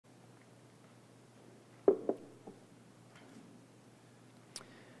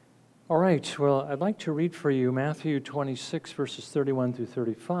All right, well, I'd like to read for you Matthew 26, verses 31 through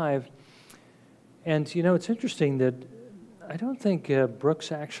 35. And, you know, it's interesting that I don't think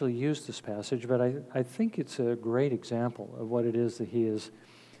Brooks actually used this passage, but I think it's a great example of what it is that he is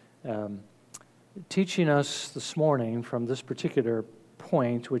teaching us this morning from this particular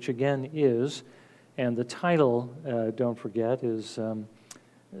point, which again is, and the title, don't forget, is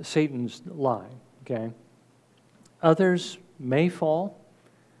Satan's Lie, okay? Others may fall,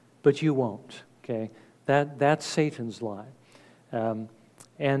 but you won't, okay? That's Satan's lie.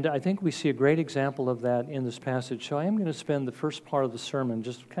 And I think we see a great example of that in this passage. So I am going to spend the first part of the sermon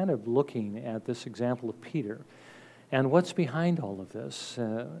just kind of looking at this example of Peter and what's behind all of this,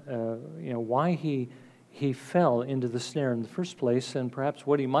 why he fell into the snare in the first place, and perhaps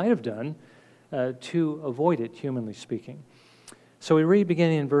what he might have done to avoid it, humanly speaking. So we read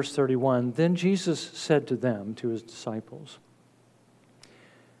beginning in verse 31, "Then Jesus said to them," to his disciples,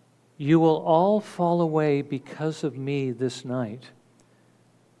 "You will all fall away because of me this night.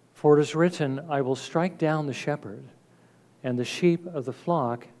 For it is written, I will strike down the shepherd, and the sheep of the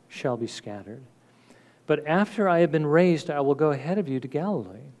flock shall be scattered. But after I have been raised, I will go ahead of you to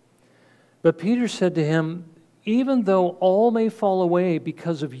Galilee." But Peter said to him, "Even though all may fall away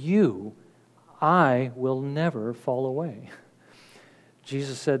because of you, I will never fall away."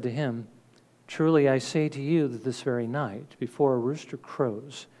 Jesus said to him, "Truly I say to you that this very night, before a rooster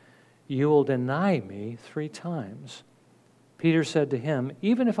crows, you will deny me 3 times. Peter said to him,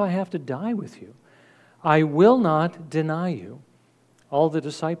 "Even if I have to die with you, I will not deny you." All the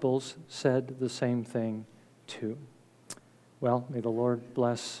disciples said the same thing too. Well, may the Lord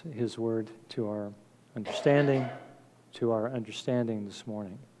bless his word to our understanding this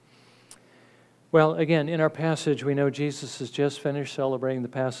morning. Well, again, in our passage, we know Jesus has just finished celebrating the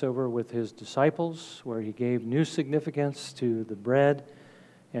Passover with his disciples, where he gave new significance to the bread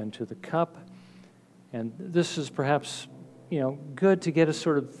and to the cup. And this is perhaps, good to get us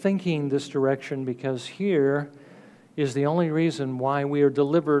sort of thinking this direction, because here is the only reason why we are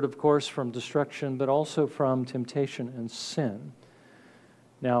delivered, of course, from destruction, but also from temptation and sin.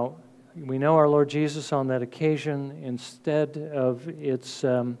 Now, we know our Lord Jesus on that occasion, instead of its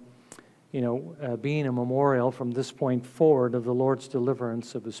being a memorial from this point forward of the Lord's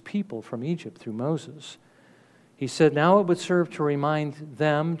deliverance of his people from Egypt through Moses, he said, now it would serve to remind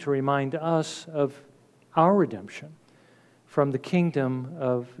them, to remind us of our redemption from the kingdom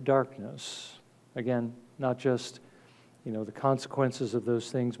of darkness. Again, not just, the consequences of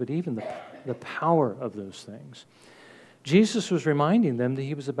those things, but even the power of those things. Jesus was reminding them that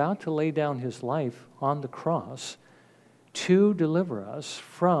he was about to lay down his life on the cross to deliver us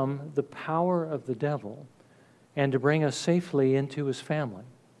from the power of the devil and to bring us safely into his family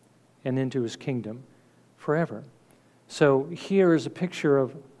and into his kingdom forever. So here is a picture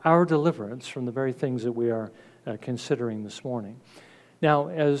of our deliverance from the very things that we are considering this morning. Now,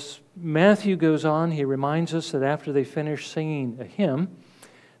 as Matthew goes on, he reminds us that after they finished singing a hymn,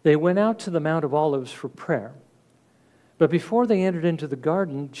 they went out to the Mount of Olives for prayer. But before they entered into the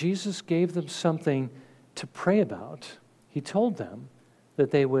garden, Jesus gave them something to pray about. He told them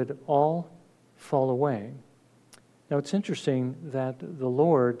that they would all fall away. Now, it's interesting that the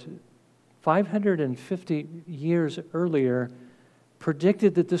Lord, 550 years earlier,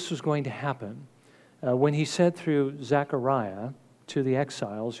 predicted that this was going to happen when he said through Zechariah to the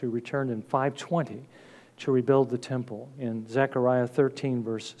exiles who returned in 520 to rebuild the temple in Zechariah 13,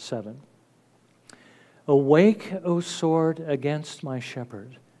 verse 7. "Awake, O sword, against my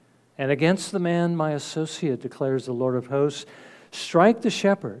shepherd, and against the man my associate, declares the Lord of hosts. Strike the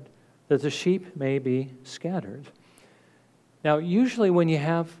shepherd, that the sheep may be scattered." Now, usually when you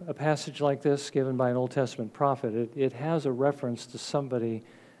have a passage like this given by an Old Testament prophet, it has a reference to somebody,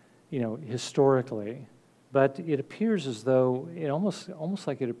 historically. But it appears as though, it almost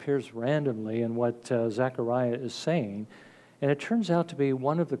like it appears randomly in what Zechariah is saying. And it turns out to be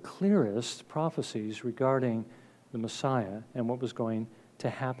one of the clearest prophecies regarding the Messiah and what was going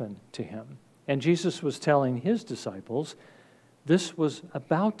to happen to him. And Jesus was telling his disciples this was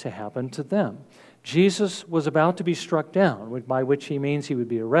about to happen to them. Jesus was about to be struck down, by which he means he would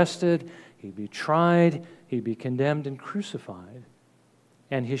be arrested, he'd be tried, he'd be condemned and crucified,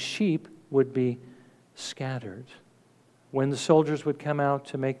 and his sheep would be scattered. When the soldiers would come out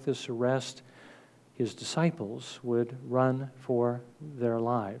to make this arrest, his disciples would run for their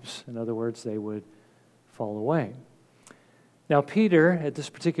lives. In other words, they would fall away. Now, Peter, at this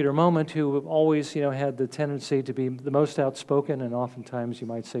particular moment, who always, had the tendency to be the most outspoken and oftentimes, you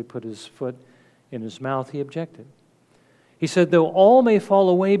might say, put his foot in his mouth, he objected. He said, "Though all may fall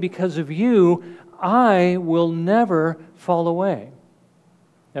away because of you, I will never fall away."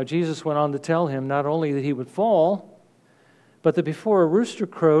 Now, Jesus went on to tell him not only that he would fall, but that before a rooster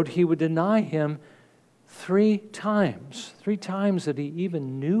crowed, he would deny him 3 times. 3 times that he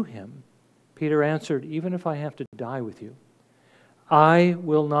even knew him. Peter answered, "Even if I have to die with you, I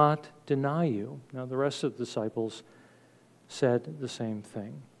will not deny you." Now, the rest of the disciples said the same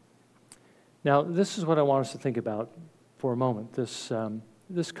thing. Now, this is what I want us to think about for a moment,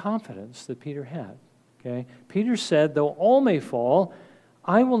 this confidence that Peter had. Okay? Peter said, "Though all may fall,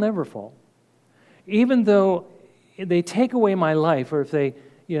 I will never fall. Even though they take away my life, or if they,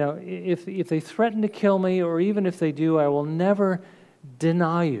 if they threaten to kill me, or even if they do, I will never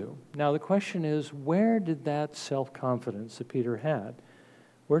deny you." Now, the question is, where did that self-confidence that Peter had,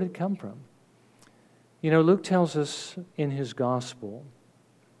 where did it come from? Luke tells us in his gospel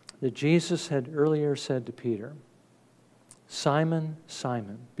that Jesus had earlier said to Peter, "Simon,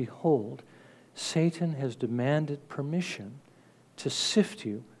 Simon, behold, Satan has demanded permission to sift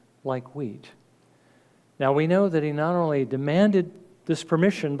you like wheat." Now, we know that he not only demanded this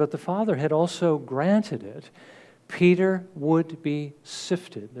permission, but the Father had also granted it. Peter would be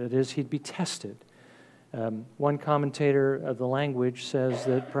sifted. That is, he'd be tested. One commentator of the language says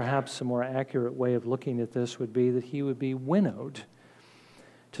that perhaps a more accurate way of looking at this would be that he would be winnowed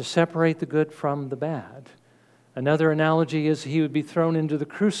to separate the good from the bad. Another analogy is he would be thrown into the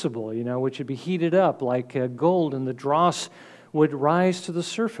crucible, which would be heated up like gold, and the dross would rise to the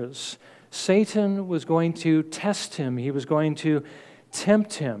surface. Satan was going to test him. He was going to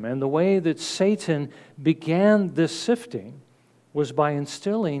tempt him. And the way that Satan began this sifting was by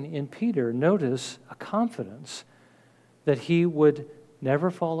instilling in Peter, notice, a confidence that he would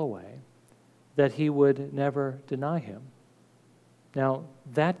never fall away, that he would never deny him. Now,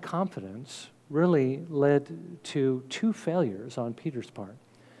 that confidence really led to 2 failures on Peter's part.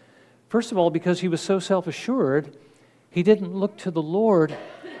 First of all, because he was so self-assured, he didn't look to the Lord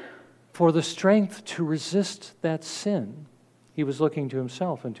for the strength to resist that sin. He was looking to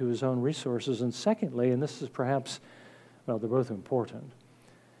himself and to his own resources. And secondly, and this is perhaps, well, they're both important,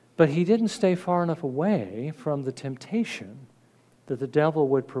 but he didn't stay far enough away from the temptation that the devil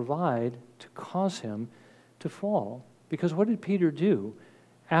would provide to cause him to fall. Because what did Peter do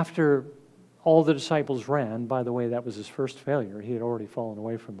after all the disciples ran? By the way, that was his first failure. He had already fallen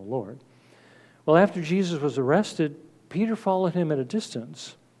away from the Lord. Well, after Jesus was arrested, Peter followed him at a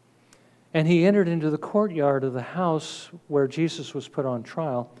distance, and he entered into the courtyard of the house where Jesus was put on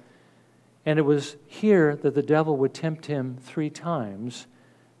trial, and it was here that the devil would tempt him 3 times,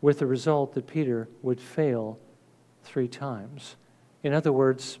 with the result that Peter would fail 3 times. In other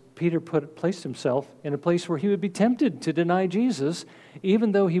words, Peter placed himself in a place where he would be tempted to deny Jesus,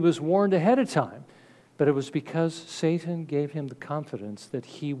 even though he was warned ahead of time. But it was because Satan gave him the confidence that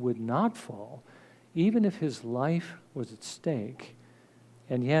he would not fall, even if his life was at stake.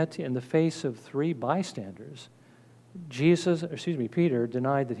 And yet, in the face of 3 bystanders, Peter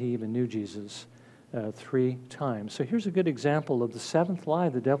denied that he even knew Jesus 3 times. So here's a good example of the 7th lie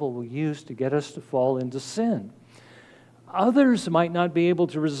the devil will use to get us to fall into sin. Others might not be able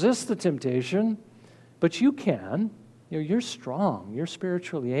to resist the temptation, but you can. You're strong. You're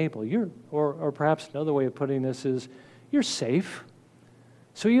spiritually able. Or perhaps another way of putting this is, you're safe.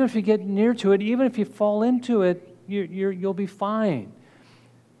 So even if you get near to it, even if you fall into it, you'll be fine.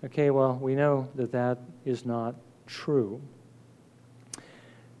 Okay, well, we know that that is not true.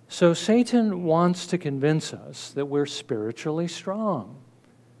 So Satan wants to convince us that we're spiritually strong.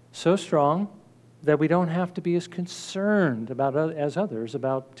 So strong that we don't have to be as concerned as others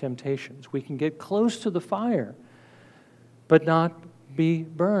about temptations. We can get close to the fire, but not be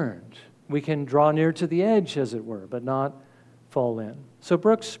burned. We can draw near to the edge, as it were, but not fall in. So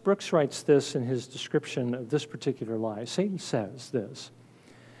Brooks writes this in his description of this particular lie. Satan says this: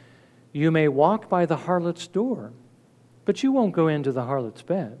 "You may walk by the harlot's door, but you won't go into the harlot's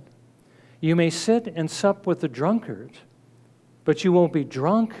bed. You may sit and sup with the drunkard, but you won't be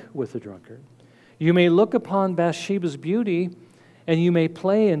drunk with the drunkard. You may look upon Bathsheba's beauty, and you may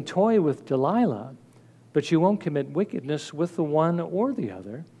play and toy with Delilah, but you won't commit wickedness with the one or the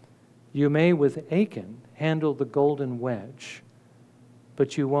other. You may with Achan handle the golden wedge,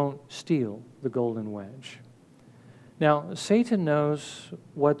 but you won't steal the golden wedge." Now, Satan knows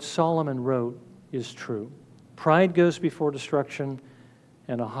what Solomon wrote is true. Pride goes before destruction,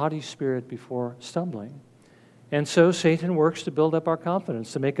 and a haughty spirit before stumbling. And so Satan works to build up our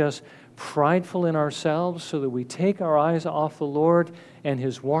confidence, to make us prideful in ourselves so that we take our eyes off the Lord and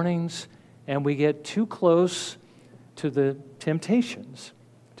His warnings, and we get too close to the temptations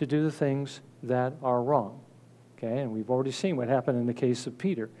to do the things that are wrong. Okay, and we've already seen what happened in the case of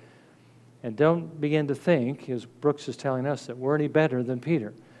Peter. And don't begin to think, as Brooks is telling us, that we're any better than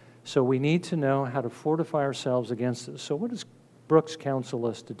Peter. So we need to know how to fortify ourselves against this. So what does Brooks counsel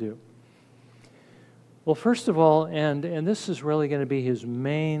us to do? Well, first of all, and this is really going to be his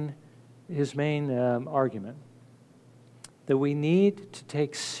main argument, that we need to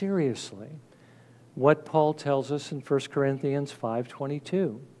take seriously what Paul tells us in 1 Corinthians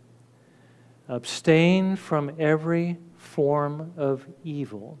 5:22. Abstain from every form of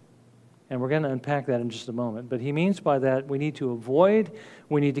evil. And we're going to unpack that in just a moment. But he means by that we need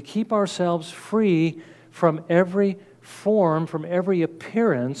to keep ourselves free from every form, from every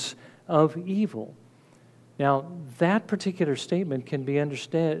appearance of evil. Now, that particular statement can be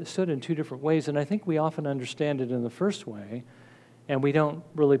understood in two different ways, and I think we often understand it in the first way, and we don't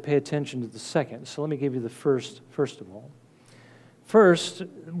really pay attention to the second. So let me give you the first of all. First,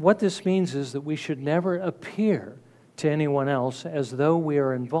 what this means is that we should never appear to anyone else as though we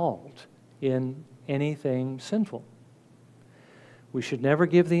are involved in anything sinful. We should never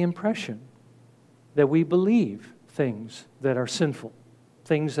give the impression that we believe things that are sinful,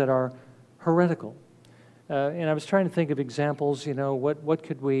 things that are heretical. And I was trying to think of examples, what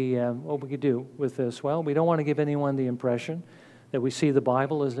could we do with this? Well, we don't want to give anyone the impression that we see the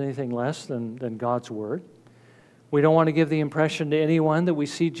Bible as anything less than God's Word. We don't want to give the impression to anyone that we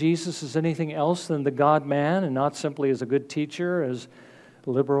see Jesus as anything else than the God-man and not simply as a good teacher, as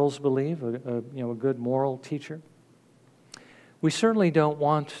liberals believe, a good moral teacher. We certainly don't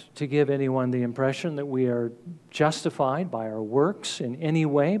want to give anyone the impression that we are justified by our works in any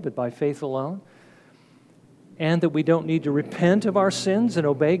way but by faith alone, and that we don't need to repent of our sins and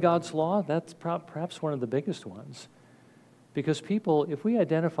obey God's law. That's perhaps one of the biggest ones. Because people, if we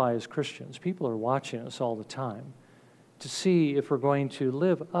identify as Christians, people are watching us all the time to see if we're going to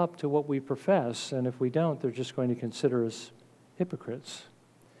live up to what we profess, and if we don't, they're just going to consider us hypocrites.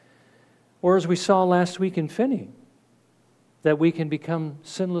 Or as we saw last week in Finney, that we can become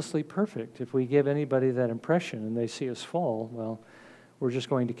sinlessly perfect. If we give anybody that impression and they see us fall, well, we're just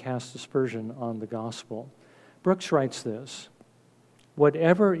going to cast aspersion on the gospel. Brooks writes this: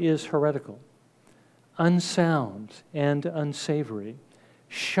 whatever is heretical, unsound, and unsavory,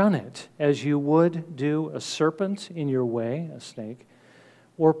 shun it as you would do a serpent in your way, a snake,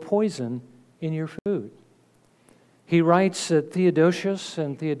 or poison in your food. He writes that Theodosius,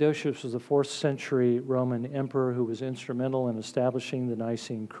 and Theodosius was the 4th century Roman emperor who was instrumental in establishing the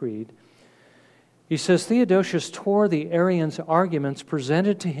Nicene Creed. He says, Theodosius tore the Arians' arguments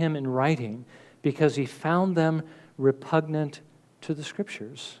presented to him in writing because he found them repugnant to the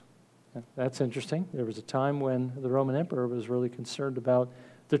Scriptures. That's interesting. There was a time when the Roman emperor was really concerned about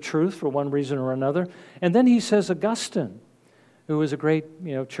the truth for one reason or another. And then he says Augustine, who was a great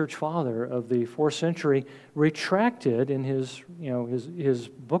church father of the 4th century, retracted in his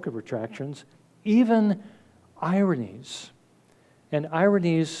book of retractions even ironies. And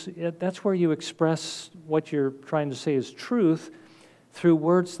ironies, that's where you express what you're trying to say is truth through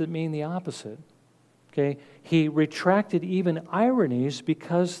words that mean the opposite. Okay? He retracted even ironies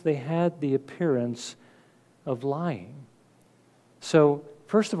because they had the appearance of lying. So,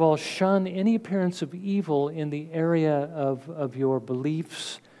 first of all, shun any appearance of evil in the area of your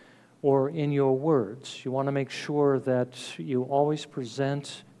beliefs or in your words. You want to make sure that you always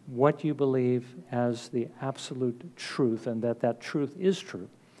present what you believe as the absolute truth, and that truth is true.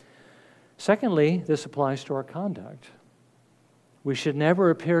 Secondly, this applies to our conduct. We should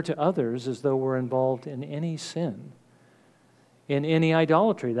never appear to others as though we're involved in any sin, in any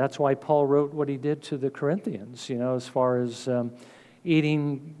idolatry. That's why Paul wrote what he did to the Corinthians, as far as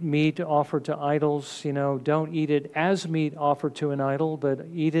eating meat offered to idols. Don't eat it as meat offered to an idol, but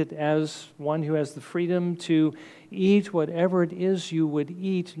eat it as one who has the freedom to eat whatever it is you would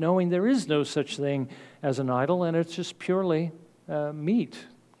eat, knowing there is no such thing as an idol, and it's just purely meat,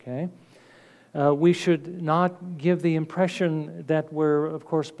 okay? We should not give the impression that we're, of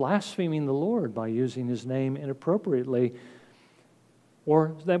course, blaspheming the Lord by using His name inappropriately,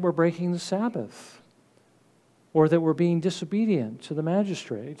 or that we're breaking the Sabbath, or that we're being disobedient to the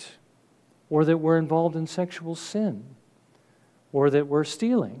magistrate, or that we're involved in sexual sin, or that we're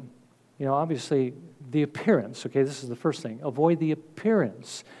stealing. Obviously, the appearance, okay, this is the first thing. Avoid the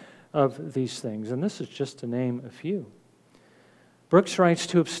appearance of these things, and this is just to name a few. Brooks writes,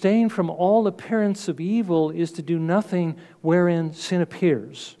 to abstain from all appearance of evil is to do nothing wherein sin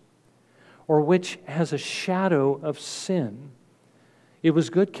appears, or which has a shadow of sin. It was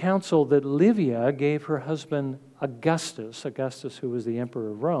good counsel that Livia gave her husband Augustus who was the emperor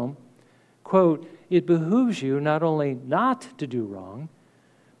of Rome, quote, it behooves you not only not to do wrong,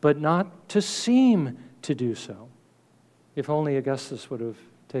 but not to seem to do so. If only Augustus would have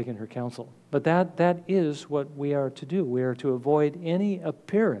taken her counsel. But that is what we are to do. We are to avoid any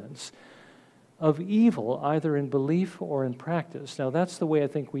appearance of evil, either in belief or in practice. Now, that's the way I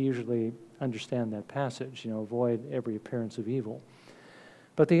think we usually understand that passage, avoid every appearance of evil.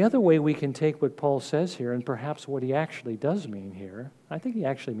 But the other way we can take what Paul says here, and perhaps what he actually does mean here, I think he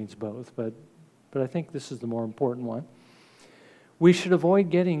actually means both, but I think this is the more important one. We should avoid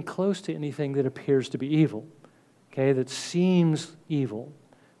getting close to anything that appears to be evil, okay, that seems evil,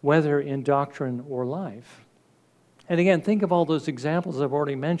 whether in doctrine or life. And again, think of all those examples I've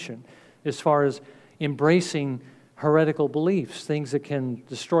already mentioned as far as embracing heretical beliefs, things that can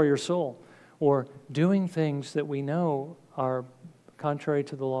destroy your soul, or doing things that we know are contrary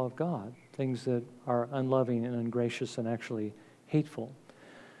to the law of God, things that are unloving and ungracious and actually hateful.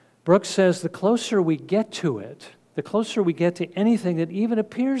 Brooks says the closer we get to it, the closer we get to anything that even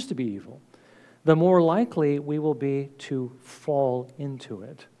appears to be evil, the more likely we will be to fall into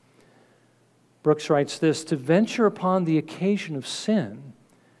it. Brooks writes this, to venture upon the occasion of sin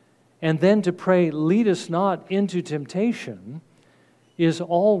and then to pray, lead us not into temptation, is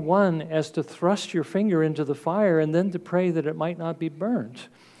all one as to thrust your finger into the fire and then to pray that it might not be burnt.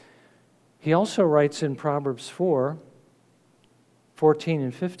 He also writes in Proverbs 4:14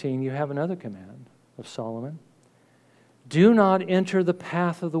 and 15, you have another command of Solomon. Do not enter the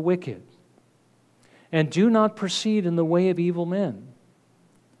path of the wicked, and do not proceed in the way of evil men.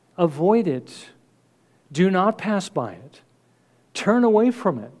 Avoid it. Do not pass by it. Turn away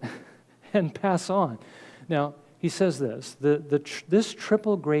from it and pass on. Now, he says this, this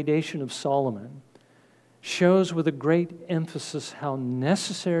triple gradation of Solomon shows with a great emphasis how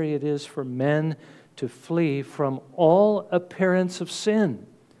necessary it is for men to flee from all appearance of sin,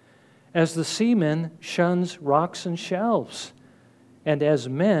 as the seaman shuns rocks and shelves, and as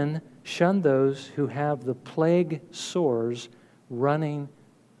men shun those who have the plague sores running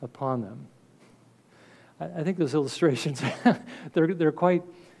upon them. I think those illustrations, they're quite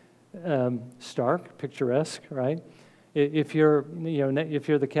stark, picturesque, right? If you're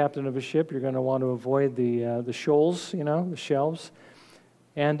the captain of a ship, you're going to want to avoid the shoals, the shelves.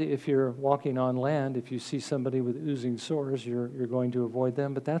 And if you're walking on land, if you see somebody with oozing sores, you're going to avoid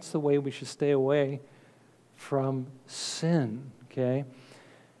them. But that's the way we should stay away from sin, okay?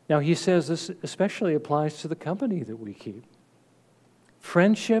 Now, he says this especially applies to the company that we keep.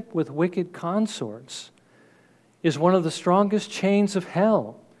 Friendship with wicked consorts is one of the strongest chains of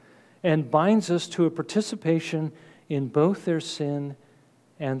hell and binds us to a participation in both their sin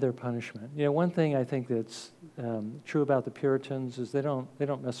and their punishment. One thing I think that's true about the Puritans is they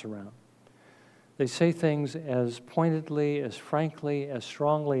don't mess around. They say things as pointedly, as frankly, as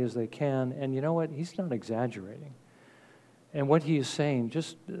strongly as they can, and you know what? He's not exaggerating. And what he is saying,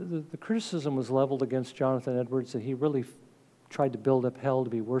 just the criticism was leveled against Jonathan Edwards that he really tried to build up hell to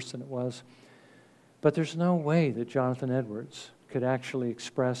be worse than it was. But there's no way that Jonathan Edwards could actually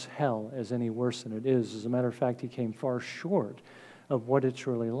express hell as any worse than it is. As a matter of fact, he came far short of what it's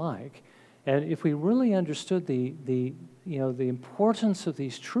really like. And if we really understood the importance of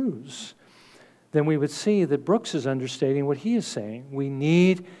these truths, then we would see that Brooks is understating what he is saying. We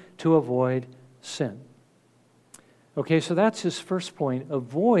need to avoid sin. Okay, so that's his first point.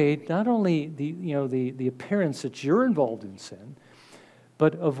 Avoid not only the appearance that you're involved in sin,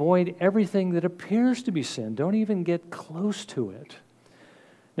 but avoid everything that appears to be sin. Don't even get close to it.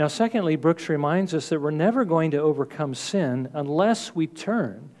 Now, secondly, Brooks reminds us that we're never going to overcome sin unless we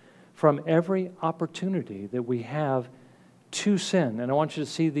turn from every opportunity that we have to sin. And I want you to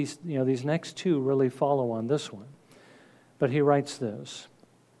see these next two really follow on this one. But he writes this,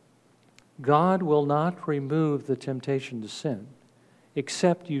 God will not remove the temptation to sin,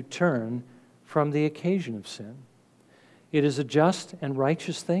 except you turn from the occasion of sin. It is a just and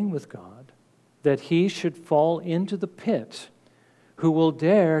righteous thing with God that he should fall into the pit who will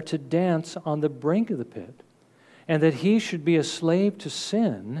dare to dance on the brink of the pit, and that he should be a slave to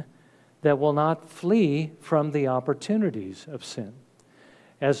sin that will not flee from the opportunities of sin.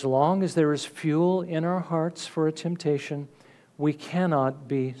 As long as there is fuel in our hearts for a temptation, we cannot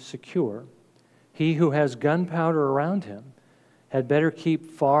be secure. He who has gunpowder around him had better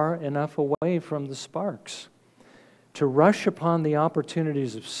keep far enough away from the sparks. To rush upon the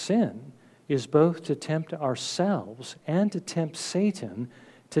opportunities of sin is both to tempt ourselves and to tempt Satan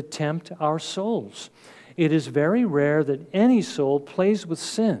to tempt our souls. It is very rare that any soul plays with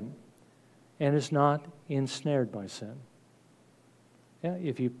sin and is not ensnared by sin. Yeah,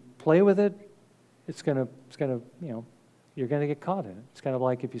 if you play with it, you're going to get caught in it. It's kind of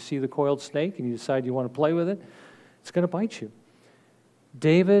like if you see the coiled snake and you decide you want to play with it, it's going to bite you.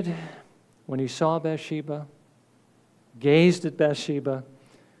 David, when he saw Bathsheba, gazed at Bathsheba,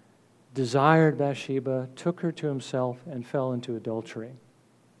 desired Bathsheba, took her to himself, and fell into adultery.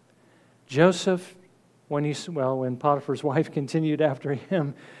 Joseph, when Potiphar's wife continued after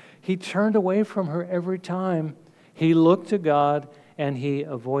him, he turned away from her every time. He looked to God, and he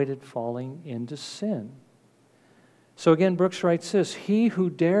avoided falling into sin. So again, Brooks writes this: he who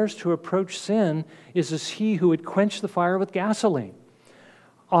dares to approach sin is as he who would quench the fire with gasoline.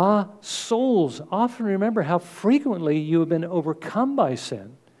 Ah, souls, often remember how frequently you have been overcome by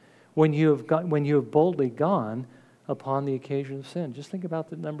sin when you have boldly gone upon the occasion of sin. Just think about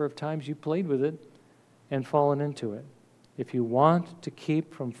the number of times you played with it and fallen into it. If you want to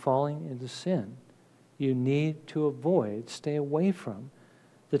keep from falling into sin, you need to stay away from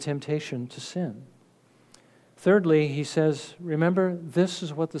the temptation to sin. Thirdly, he says, remember, this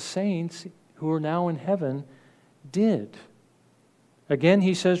is what the saints who are now in heaven did. Again,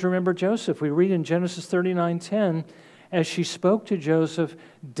 he says, remember Joseph. We read in Genesis 39:10, as she spoke to Joseph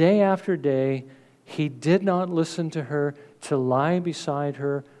day after day, he did not listen to her to lie beside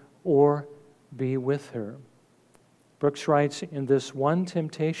her or be with her. Brooks writes, in this one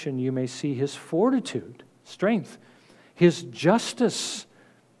temptation you may see his fortitude, strength, his justice,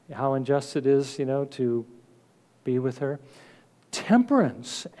 how unjust it is, to be with her,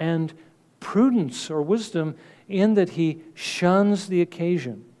 temperance and prudence or wisdom in that he shuns the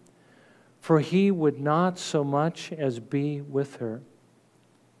occasion, for he would not so much as be with her.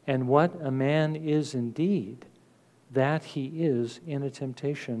 And what a man is indeed, that he is in a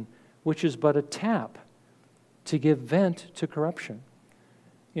temptation, which is but a tap to give vent to corruption.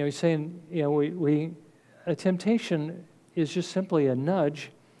 He's saying, a temptation is just simply a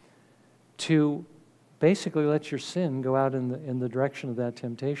nudge to basically let your sin go out in the direction of that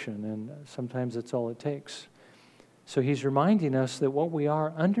temptation, and sometimes that's all it takes. So he's reminding us that what we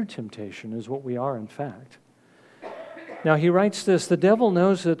are under temptation is what we are in fact. Now he writes this: the devil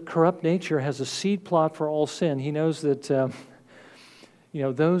knows that corrupt nature has a seed plot for all sin. He knows that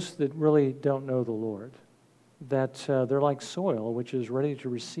those that really don't know the Lord, that they're like soil which is ready to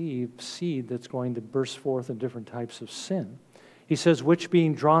receive seed that's going to burst forth in different types of sin. He says, which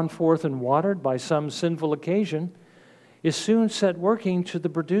being drawn forth and watered by some sinful occasion is soon set working to the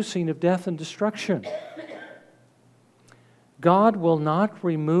producing of death and destruction. God will not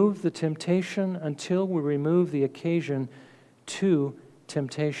remove the temptation until we remove the occasion to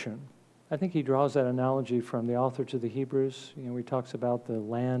temptation. I think he draws that analogy from the author to the Hebrews. He talks about the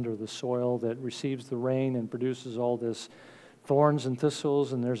land or the soil that receives the rain and produces all this thorns and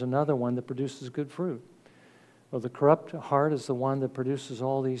thistles, and there's another one that produces good fruit. Well, the corrupt heart is the one that produces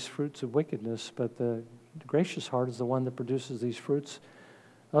all these fruits of wickedness, but the gracious heart is the one that produces these fruits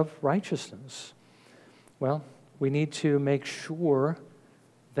of righteousness. Well, we need to make sure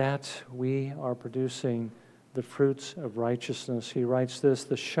that we are producing the fruits of righteousness. He writes this: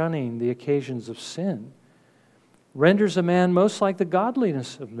 the shunning the occasions of sin renders a man most like the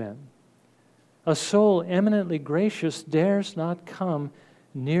godliness of men. A soul eminently gracious dares not come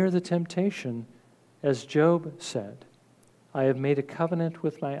near the temptation, as Job said, I have made a covenant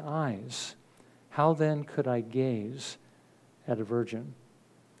with my eyes. How then could I gaze at a virgin?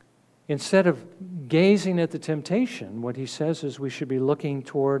 Instead of gazing at the temptation, what he says is we should be looking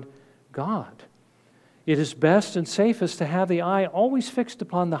toward God. It is best and safest to have the eye always fixed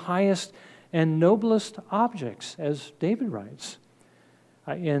upon the highest and noblest objects, as David writes.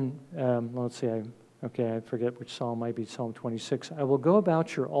 I forget which psalm, might be Psalm 26. I will go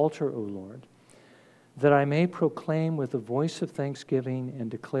about your altar, O Lord, that I may proclaim with a voice of thanksgiving and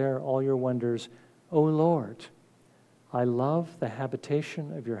declare all your wonders. O Lord, I love the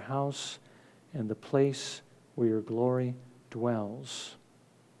habitation of your house and the place where your glory dwells.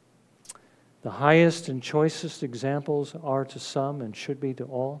 The highest and choicest examples are to some, and should be to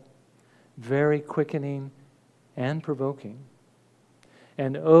all, very quickening and provoking.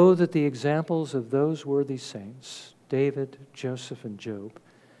 And oh, that the examples of those worthy saints, David, Joseph, and Job,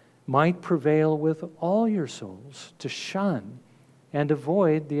 might prevail with all your souls to shun and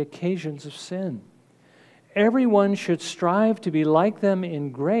avoid the occasions of sin. Everyone should strive to be like them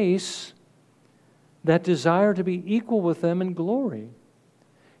in grace, that desire to be equal with them in glory.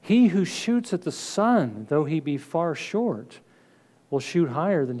 He who shoots at the sun, though he be far short, will shoot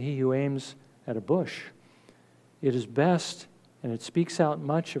higher than he who aims at a bush. It is best, and it speaks out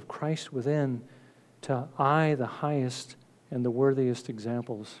much of Christ within, to eye the highest and the worthiest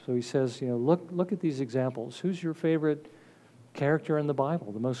examples. So he says, look at these examples. Who's your favorite character in the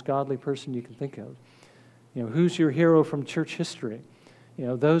Bible, the most godly person you can think of? Who's your hero from church history?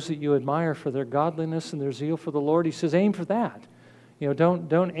 Those that you admire for their godliness and their zeal for the Lord. He says, aim for that.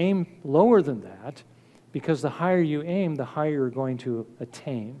 Don't aim lower than that, because the higher you aim, the higher you're going to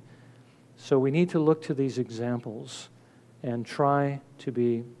attain. So we need to look to these examples and try to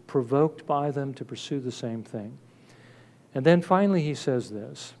be provoked by them to pursue the same thing. And then finally he says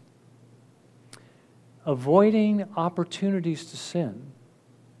this: avoiding opportunities to sin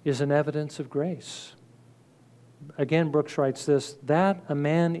is an evidence of grace. Again, Brooks writes this, that a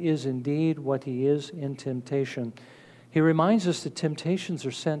man is indeed what he is in temptation. He reminds us that temptations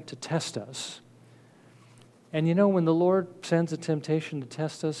are sent to test us. And you know, when the Lord sends a temptation to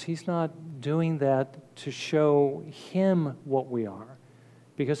test us, He's not doing that to show Him what we are,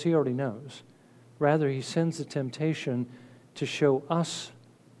 because He already knows. Rather, He sends the temptation to show us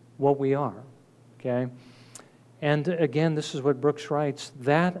what we are, okay? And again, this is what Brooks writes,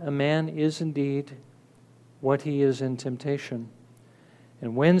 that a man is indeed what he is in temptation.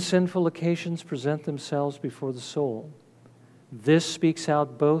 And when sinful occasions present themselves before the soul, this speaks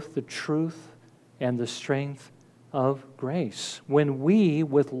out both the truth and the strength of grace. When we,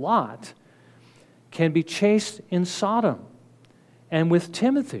 with Lot, can be chaste in Sodom, and with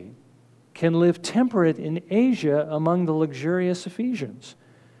Timothy, can live temperate in Asia among the luxurious Ephesians,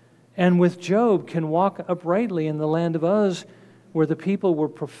 and with Job can walk uprightly in the land of Uz, where the people were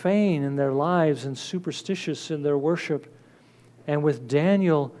profane in their lives and superstitious in their worship, and with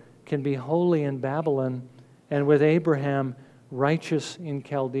Daniel can be holy in Babylon, and with Abraham righteous in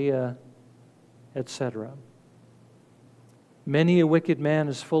Chaldea, etc. Many a wicked man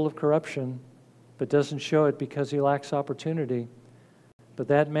is full of corruption, but doesn't show it because he lacks opportunity. But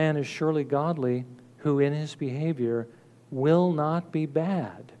that man is surely godly, who in his behavior will not be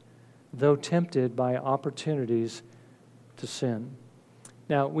bad, though tempted by opportunities to sin.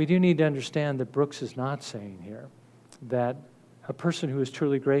 Now, we do need to understand that Brooks is not saying here that a person who is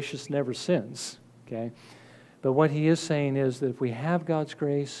truly gracious never sins, okay? But what he is saying is that if we have God's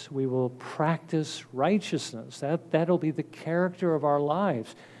grace, we will practice righteousness. That'll be the character of our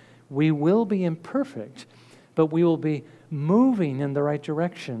lives. We will be imperfect, but we will be moving in the right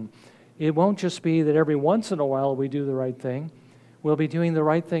direction. It won't just be that every once in a while we do the right thing. We'll be doing the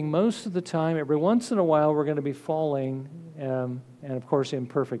right thing most of the time. Every once in a while we're going to be falling, and of course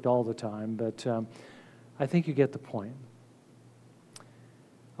imperfect all the time, but I think you get the point.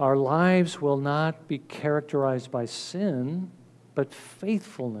 Our lives will not be characterized by sin, but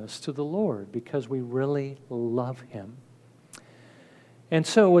faithfulness to the Lord, because we really love Him. And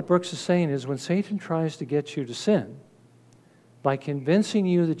so what Brooks is saying is, when Satan tries to get you to sin, by convincing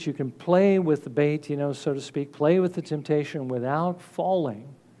you that you can play with the bait, so to speak, play with the temptation without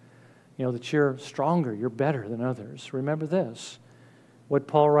falling, that you're stronger, you're better than others. Remember this, what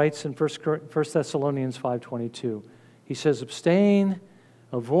Paul writes in 1 Thessalonians 5:22. He says, abstain,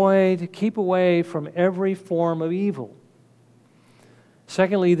 avoid, keep away from every form of evil.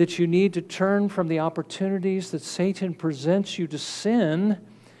 Secondly, that you need to turn from the opportunities that Satan presents you to sin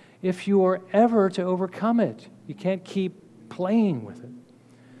if you are ever to overcome it. You can't keep playing with it.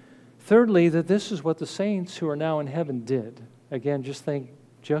 Thirdly, that this is what the saints who are now in heaven did. Again, just think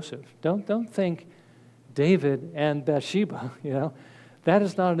Joseph. Don't think David and Bathsheba, That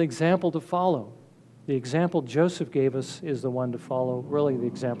is not an example to follow. The example Joseph gave us is the one to follow, really the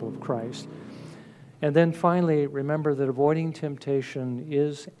example of Christ. And then finally, remember that avoiding temptation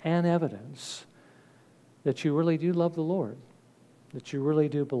is an evidence that you really do love the Lord, that you really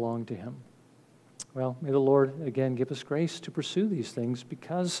do belong to Him. Well, may the Lord, again, give us grace to pursue these things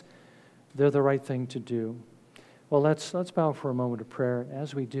because they're the right thing to do. Well, let's bow for a moment of prayer.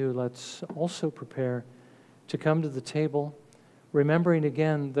 As we do, let's also prepare to come to the table, remembering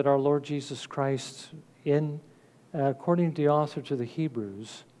again that our Lord Jesus Christ, according to the author to the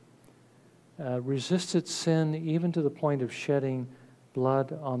Hebrews, resisted sin even to the point of shedding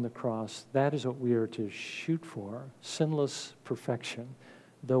blood on the cross. That is what we are to shoot for, sinless perfection,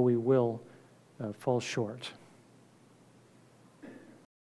 though we will fall short.